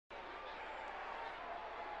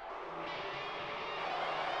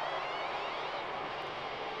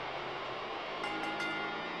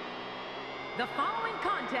The following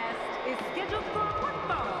contest is scheduled for one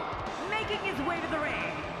fall, making his way to the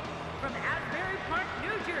ring. From Asbury Park,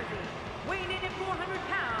 New Jersey, weighing in at 400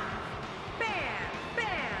 pounds,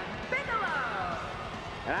 Bam Bigelow.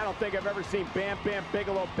 And I don't think I've ever seen Bam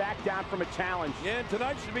Bigelow back down from a challenge. Yeah, and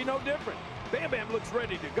tonight should be no different. Bam looks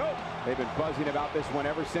ready to go. They've been buzzing about this one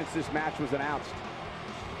ever since this match was announced.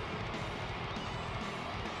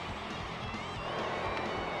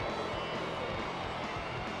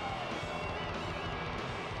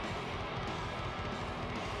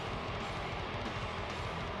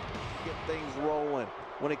 Get things rolling.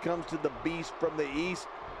 When it comes to the beast from the east,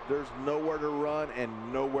 there's nowhere to run and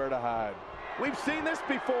nowhere to hide. We've seen this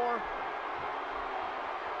before.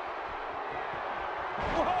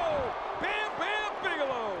 Whoa! Bam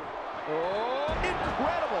Bigelow! Oh,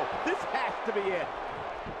 incredible! This has to be it.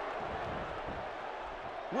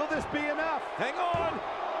 Will this be enough? Hang on!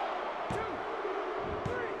 2,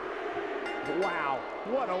 3. Wow,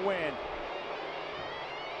 what a win.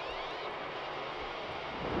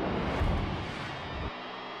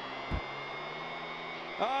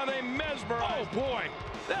 Ah, they mesmerized. Oh, boy.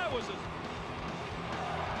 That was a...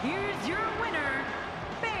 Here's your winner,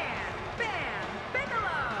 Bam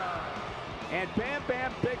Bigelow. And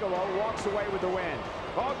Bam Bigelow walks away with the win.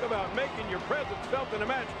 Talk about making your presence felt in a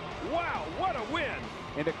match. Wow, what a win.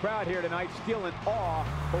 And the crowd here tonight still in awe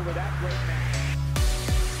over that great match.